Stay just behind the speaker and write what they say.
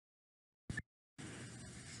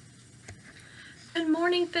Good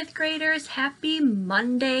morning, fifth graders. Happy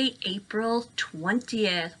Monday, April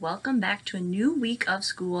 20th. Welcome back to a new week of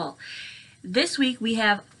school. This week we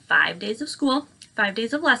have 5 days of school, 5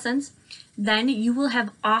 days of lessons. Then you will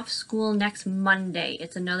have off school next Monday.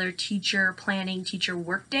 It's another teacher planning, teacher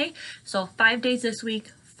work day. So 5 days this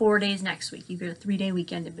week, 4 days next week. You get a 3-day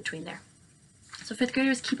weekend in between there. So fifth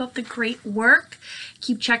graders, keep up the great work.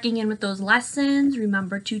 Keep checking in with those lessons.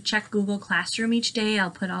 Remember to check Google Classroom each day. I'll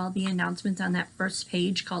put all the announcements on that first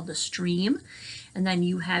page called the stream. And then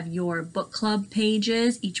you have your book club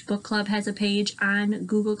pages. Each book club has a page on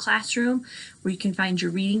Google Classroom where you can find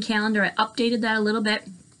your reading calendar. I updated that a little bit.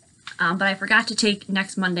 But I forgot to take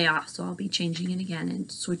next Monday off, so I'll be changing it again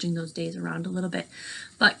and switching those days around a little bit.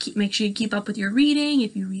 But make sure you keep up with your reading.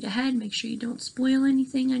 If you read ahead, make sure you don't spoil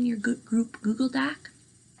anything on your group Google Doc.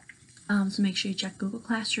 So make sure you check Google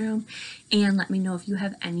Classroom and let me know if you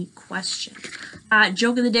have any questions.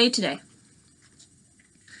 Joke of the day today.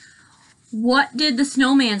 What did the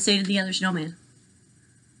snowman say to the other snowman?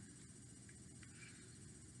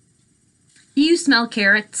 Do you smell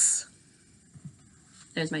carrots?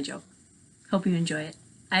 There's my joke. Hope you enjoy it.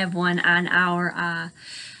 I have one on our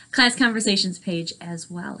class conversations page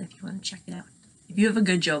as well if you want to check it out. If you have a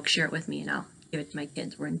good joke, share it with me and I'll give it to my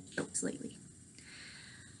kids. We're in jokes lately.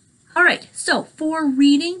 All right, so for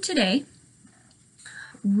reading today,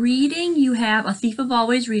 you have A Thief of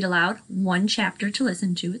Always Read Aloud, 1 chapter to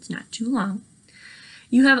listen to. It's not too long.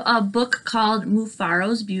 You have a book called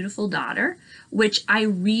Mufaro's Beautiful Daughter, which I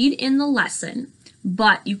read in the lesson,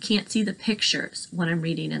 but you can't see the pictures when I'm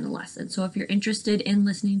reading in the lesson. So if you're interested in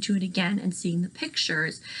listening to it again and seeing the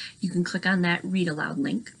pictures, you can click on that read aloud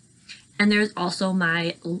link. And there's also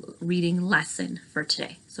my reading lesson for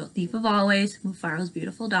today. So Thief of Always, Mufaro's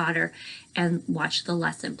Beautiful Daughter, and watch the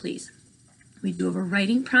lesson, please. We do have a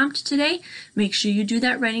writing prompt today. Make sure you do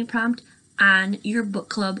that writing prompt on your book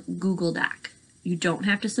club Google Doc. You don't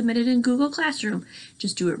have to submit it in Google Classroom.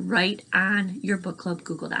 Just do it right on your book club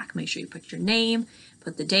Google Doc. Make sure you put your name,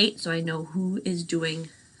 put the date, so I know who is doing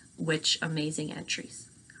which amazing entries.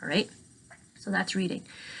 All right, so that's reading.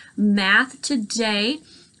 Math today,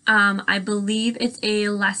 I believe it's a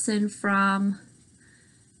lesson from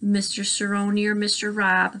Mr. Cerrone or Mr.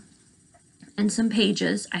 Rob and some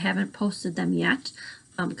pages. I haven't posted them yet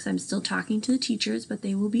because I'm still talking to the teachers, but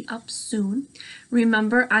they will be up soon.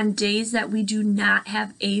 Remember, on days that we do not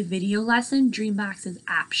have a video lesson, Dreambox is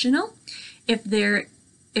optional. If there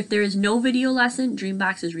is no video lesson,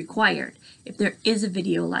 Dreambox is required. If there is a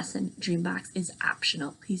video lesson, Dreambox is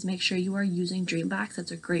optional. Please make sure you are using Dreambox.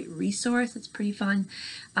 That's a great resource. It's pretty fun.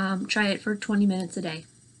 Try it for 20 minutes a day.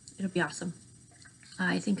 It'll be awesome.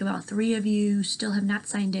 I think about 3 of you still have not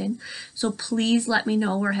signed in, so please let me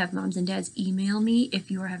know or have moms and dads email me if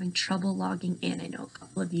you are having trouble logging in. I know a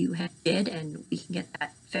couple of you did, and we can get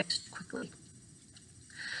that fixed quickly.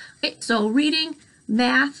 Okay, so reading,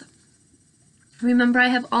 math. Remember, I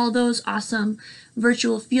have all those awesome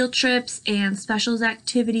virtual field trips and specials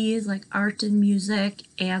activities like art and music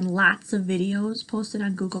and lots of videos posted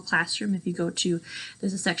on Google Classroom. If you go to,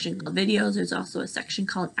 there's a section called videos. There's also a section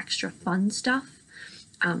called extra fun stuff.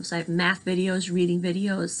 So I have math videos, reading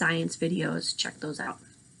videos, science videos. Check those out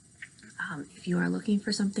if you are looking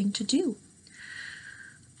for something to do.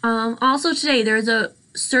 Also today, there's a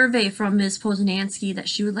survey from Ms. Poznansky that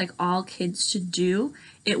she would like all kids to do.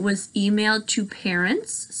 It was emailed to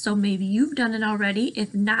parents, so maybe you've done it already.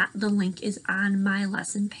 If not, the link is on my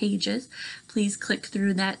lesson pages. Please click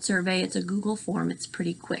through that survey. It's a Google form. It's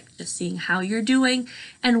pretty quick, just seeing how you're doing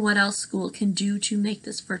and what else school can do to make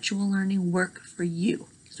this virtual learning work for you.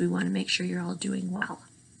 So we want to make sure you're all doing well.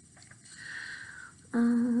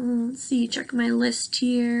 Let's see, check my list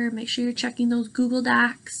here. Make sure you're checking those Google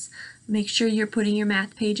Docs. Make sure you're putting your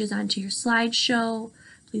math pages onto your slideshow.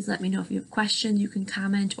 Please let me know if you have questions. You can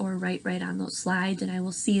comment or write right on those slides and I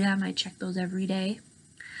will see them. I check those every day.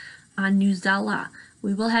 On Newsela,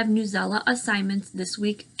 we will have Newsela assignments this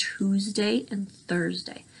week, Tuesday and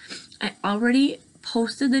Thursday. I already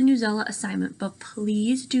posted the Newsela assignment, but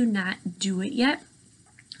please do not do it yet.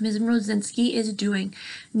 Ms. Mrozinski is doing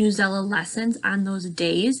Newsela lessons on those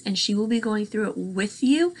days, and she will be going through it with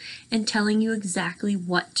you and telling you exactly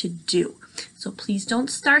what to do. So please don't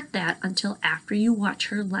start that until after you watch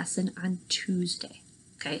her lesson on Tuesday.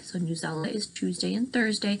 Okay, so Newsela is Tuesday and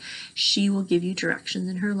Thursday. She will give you directions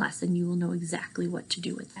in her lesson. You will know exactly what to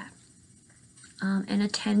do with that. And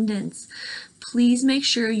attendance. Please make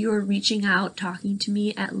sure you're reaching out, talking to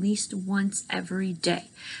me at least once every day.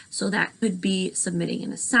 So that could be submitting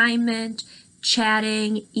an assignment,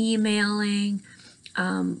 chatting, emailing,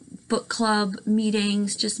 book club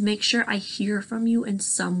meetings, just make sure I hear from you in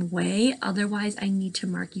some way. Otherwise, I need to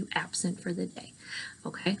mark you absent for the day.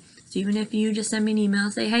 Okay? So even if you just send me an email,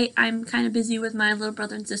 say, hey, I'm kind of busy with my little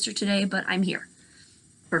brother and sister today, but I'm here.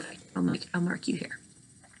 Perfect. I'll mark you here.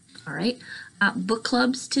 All right. Book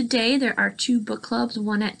clubs today. There are 2 book clubs,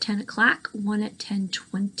 one at 10 o'clock, one at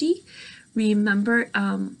 10:20. Remember,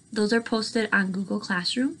 those are posted on Google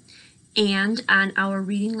Classroom and on our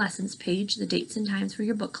reading lessons page, the dates and times for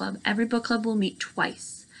your book club. Every book club will meet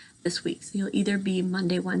twice this week. So you'll either be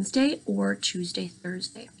Monday, Wednesday, or Tuesday,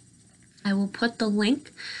 Thursday. I will put the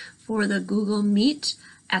link for the Google Meet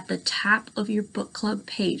at the top of your book club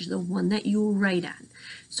page, the one that you will write on.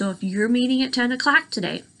 So if you're meeting at 10 o'clock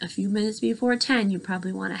today, a few minutes before 10, you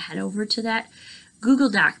probably want to head over to that Google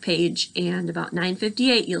Doc page, and about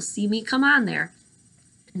 9:58, you'll see me come on there,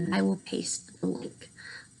 and I will paste the link.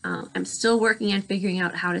 I'm still working on figuring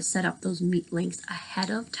out how to set up those Meet links ahead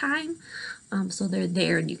of time, so they're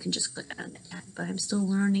there and you can just click on it. But I'm still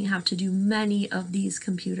learning how to do many of these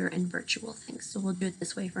computer and virtual things, so we'll do it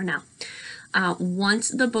this way for now. Once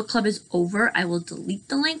the book club is over, I will delete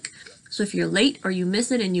the link. So if you're late or you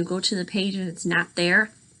miss it and you go to the page and it's not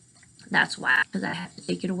there, that's why, because I have to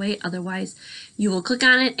take it away. Otherwise, you will click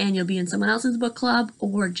on it and you'll be in someone else's book club,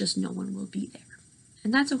 or just no one will be there.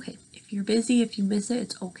 And that's okay. If you're busy, if you miss it,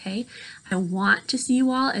 it's okay. I want to see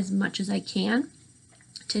you all as much as I can.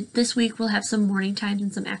 This week we'll have some morning times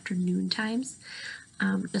and some afternoon times,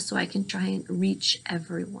 just so I can try and reach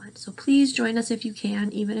everyone. So please join us if you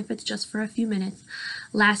can, even if it's just for a few minutes.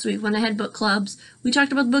 Last week when I had book clubs, we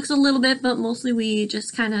talked about the books a little bit, but mostly we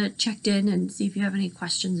just kind of checked in and see if you have any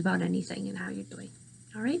questions about anything and how you're doing.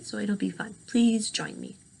 All right, so it'll be fun. Please join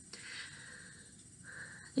me.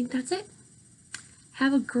 I think that's it.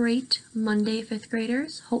 Have a great Monday, 5th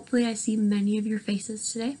graders. Hopefully I see many of your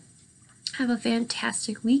faces today. Have a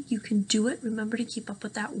fantastic week. You can do it. Remember to keep up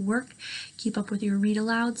with that work. Keep up with your read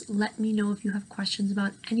alouds. Let me know if you have questions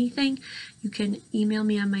about anything. You can email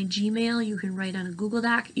me on my Gmail. You can write on a Google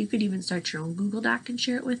Doc. You could even start your own Google Doc and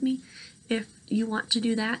share it with me if you want to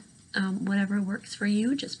do that. Whatever works for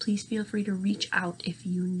you. Just please feel free to reach out if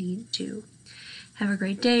you need to. Have a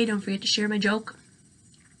great day. Don't forget to share my joke.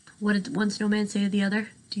 What did one snowman say to the other?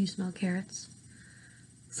 Do you smell carrots?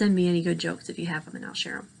 Send me any good jokes if you have them and I'll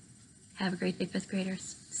share them. Have a great day, 5th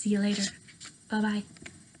graders. See you later. Bye-bye.